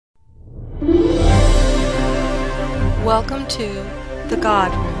Welcome to The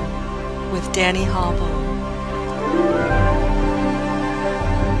God Room with Danny Hahlbohm.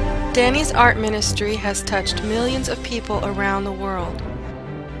 Danny's art ministry has touched millions of people around the world.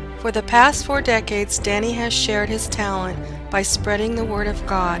 For the past 4 decades, Danny has shared his talent by spreading the Word of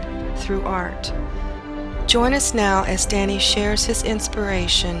God through art. Join us now as Danny shares his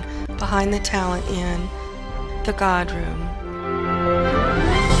inspiration behind the talent in The God Room.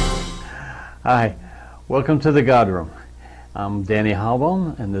 Hi, welcome to The God Room. I'm Danny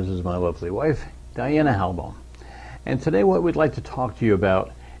Hahlbohm, and this is my lovely wife, Diana Hahlbohm. And today what we'd like to talk to you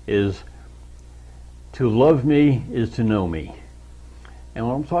about is to love me is to know me. And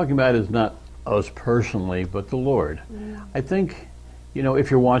what I'm talking about is not us personally, but the Lord. I think, you know, if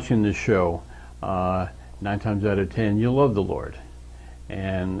you're watching this show, 9 times out of 10, you love the Lord.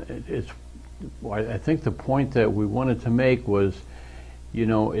 And I think the point that we wanted to make was, you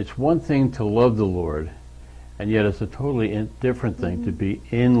know, it's one thing to love the Lord, and yet it's a totally different thing to be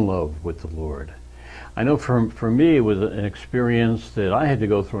in love with the Lord. I know for me it was an experience that I had to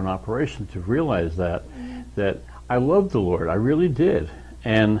go through an operation to realize that I loved the Lord. I really did.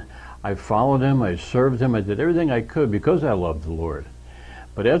 And I followed Him, I served Him, I did everything I could because I loved the Lord.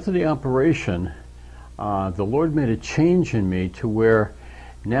 But after the operation, the Lord made a change in me to where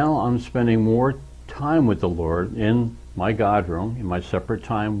now I'm spending more time with the Lord in my God room, in my separate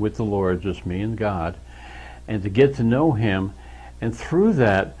time with the Lord, just me and God, and to get to know Him. And through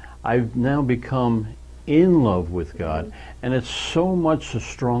that, I've now become in love with God, and it's so much a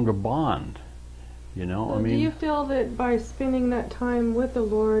stronger bond. You know, So I mean, do you feel that by spending that time with the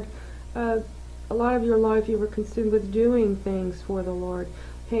Lord, a lot of your life you were consumed with doing things for the Lord,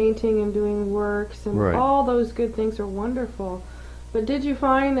 painting and doing works, and Right. all those good things are wonderful. But did you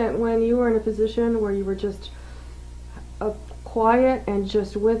find that when you were in a position where you were just quiet and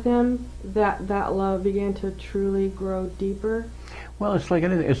just with Him, that love began to truly grow deeper? well, it's like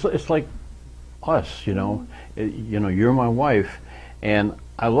anything. It's like us, you know. You know, you're my wife, and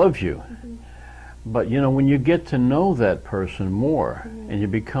I love you. But you know, when you get to know that person more, and you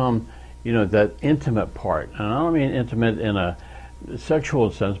become, you know, that intimate part, and I don't mean intimate in a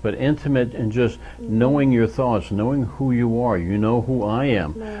sexual sense, but intimate in just knowing your thoughts, knowing who you are, you know who I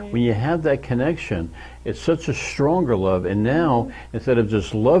am. Right. When you have that connection, it's such a stronger love. And now, instead of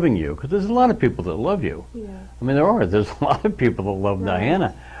just loving you, because there's a lot of people that love you. Yeah. I mean, there's a lot of people that love Right.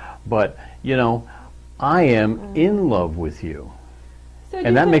 Diana. But, you know, I am in love with you. So do And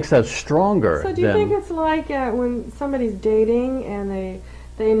you that think- makes that stronger So do you than... think it's like when somebody's dating and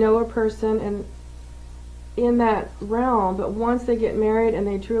they know a person and in that realm, but once they get married and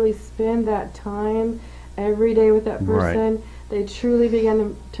they truly spend that time every day with that Right. person, they truly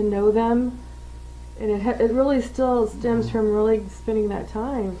begin to know them, and it really still stems from really spending that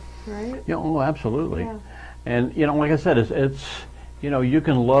time, right? Yeah, oh, absolutely. Yeah. And, you know, like I said, it's you know, you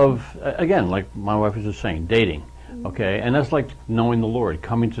can love, again, like my wife was just saying, dating, okay? And that's like knowing the Lord,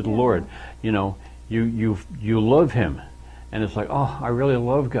 coming to the Lord. You know, you love Him, and it's like, oh, I really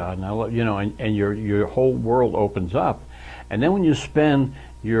love God, and I love, you know, and your whole world opens up. And then when you spend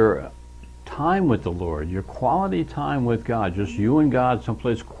your time with the Lord, your quality time with God, just you and God,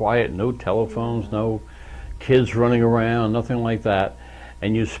 someplace quiet, no telephones, no kids running around, nothing like that,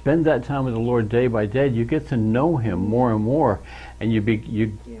 and you spend that time with the Lord day by day, you get to know Him more and more, and you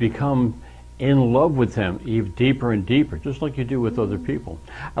become in love with Him even deeper and deeper, just like you do with other people.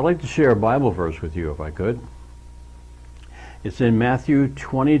 I'd like to share a Bible verse with you, if I could. It's in Matthew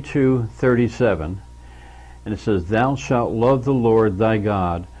 22:37, and it says, "Thou shalt love the Lord thy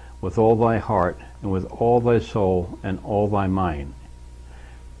God with all thy heart, and with all thy soul, and all thy mind."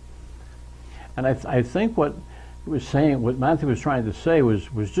 And I think what he was saying, what Matthew was trying to say was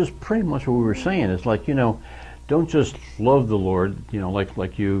just pretty much what we were saying. It's like, you know, don't just love the Lord, you know,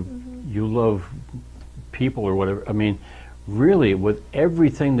 like you love people or whatever. I mean, really, with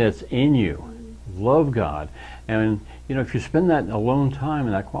everything that's in you, love God. And, you know, if you spend that alone time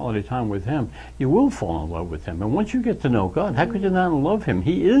and that quality time with Him, you will fall in love with Him. And once you get to know God, how could you not love Him?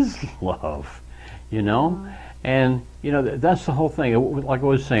 He is love, you know? And, you know, that's the whole thing. Like I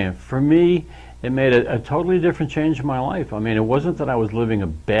was saying, for me, it made a totally different change in my life. I mean, it wasn't that I was living a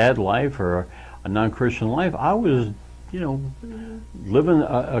bad life or a non-Christian life. I was, you know, living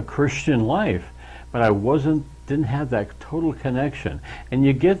a Christian life, but I didn't have that total connection. And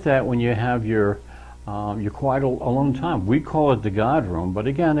you get that when you have your quiet alone time. We call it the God room, but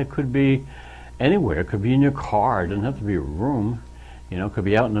again, it could be anywhere. It could be in your car. It doesn't have to be a room. You know, it could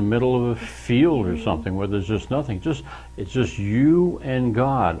be out in the middle of a field or something where there's just nothing. It's just you and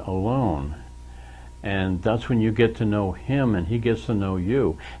God alone. And that's when you get to know Him and He gets to know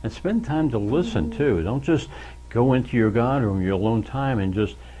you. And spend time to listen too. Don't just go into your God room, your alone time, and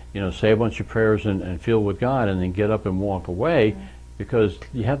just, say a bunch of prayers and feel with God, and then get up and walk away, because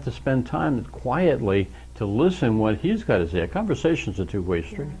you have to spend time quietly to listen what He's got to say. A conversation's a two-way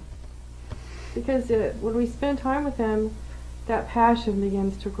street. Because when we spend time with Him, that passion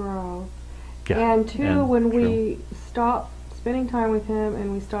begins to grow. Yeah. And two, when we stop spending time with Him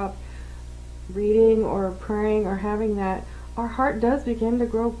and we stop reading or praying or having that, our heart does begin to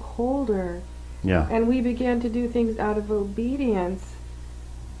grow colder. Yeah. And we begin to do things out of obedience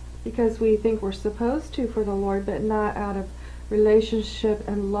because we think we're supposed to for the Lord, but not out of relationship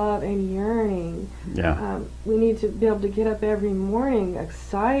and love and yearning. Yeah. We need to be able to get up every morning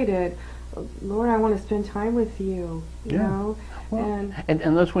excited. Lord, I want to spend time with you, you know? Well,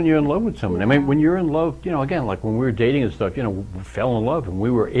 and that's when you're in love with someone. I mean, when you're in love, again, like when we were dating and stuff, we fell in love and we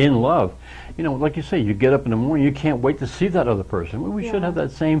were in love. Like you say, you get up in the morning, you can't wait to see that other person. We should have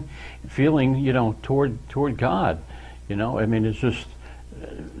that same feeling, toward God. I mean, it's just...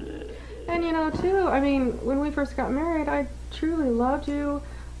 And too, I mean, when we first got married, I truly loved you,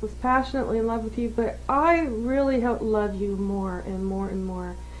 was passionately in love with you, but I really love you more and more and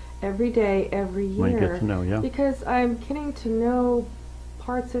more every day, every year. When you get to know, because I'm getting to know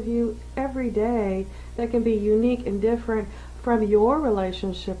parts of you every day that can be unique and different from your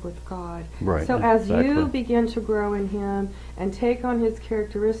relationship with God. Right. So as you begin to grow in Him and take on His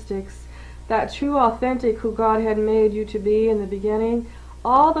characteristics, that true, authentic who God had made you to be in the beginning,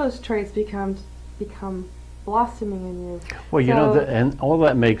 all those traits become blossoming in you. Well, and all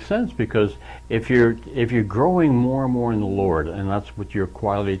that makes sense, because if you're growing more and more in the Lord, and that's what your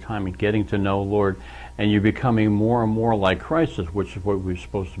quality time and getting to know Lord, and you're becoming more and more like Christ, which is what we're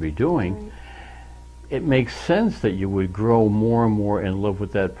supposed to be doing. Right. It makes sense that you would grow more and more in love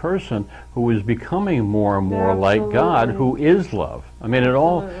with that person who is becoming more and more like God, who is love. I mean, it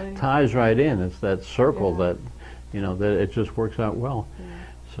all ties right in. It's that circle that, that it just works out well. Yeah.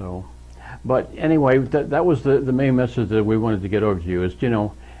 So, but anyway, that was the main message that we wanted to get over to you is,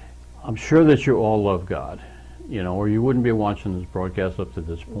 I'm sure that you all love God, or you wouldn't be watching this broadcast up to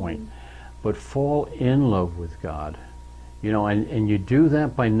this point. But fall in love with God, and you do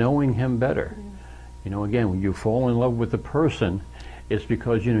that by knowing Him better. Again, when you fall in love with a person, it's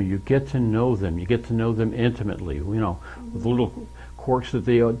because, you get to know them. You get to know them intimately, with the little quirks that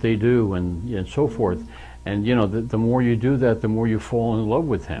they do and so forth. And, the more you do that, the more you fall in love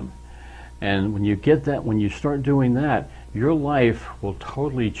with Him. And when you get that, when you start doing that, your life will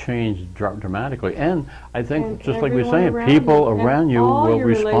totally change dramatically. And I think, just like we're saying, people around you will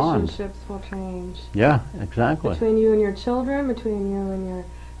respond. All your relationships will change. Yeah, exactly. Between you and your children, between you and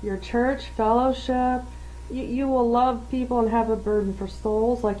your church, fellowship. You will love people and have a burden for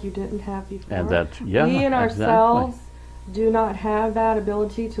souls like you didn't have before. And we in ourselves do not have that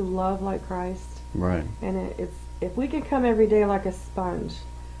ability to love like Christ. Right. And if we can come every day like a sponge,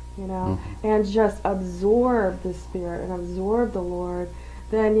 and just absorb the Spirit and absorb the Lord,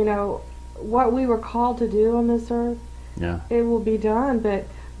 then, what we were called to do on this earth, it will be done. But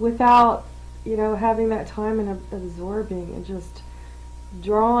without, having that time and absorbing and just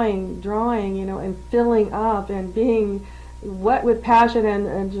drawing, and filling up and being wet with passion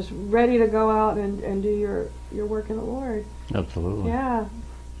and just ready to go out and do your work in the Lord. Absolutely. Yeah.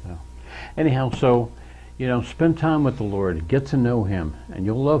 Anyhow, so, spend time with the Lord, get to know Him, and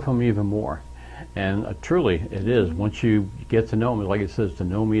you'll love Him even more. And truly, it is. Once you get to know Him, like it says, to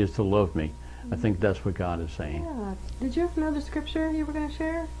know Me is to love Me. I think that's what God is saying. Yeah. Did you have another scripture you were going to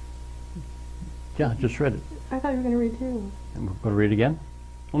share? Yeah, just read it. I thought you were going to read too. I'm going to read it again?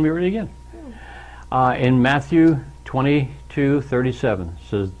 Let me read it again. In Matthew 22:37, it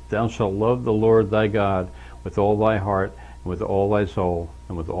says, Thou shalt love the Lord thy God with all thy heart, and with all thy soul,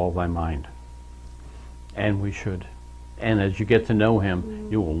 and with all thy mind. And we should. And as you get to know Him,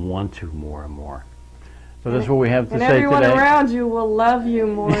 you will want to more and more. So that's what we have to say today. And everyone around you will love you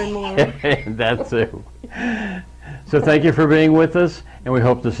more and more. That's it. So thank you for being with us, and we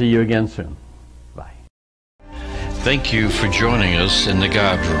hope to see you again soon. Bye. Thank you for joining us in the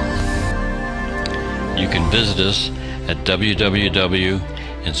God Room. You can visit us at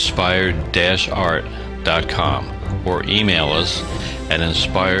www.inspired-art.com or email us at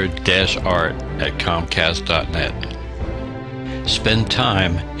inspired-art@comcast.net. Spend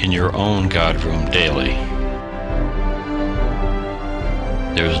time in your own God Room daily.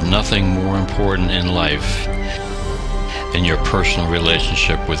 There is nothing more important in life than your personal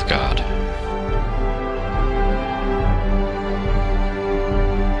relationship with God.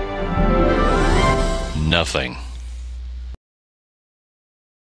 Nothing.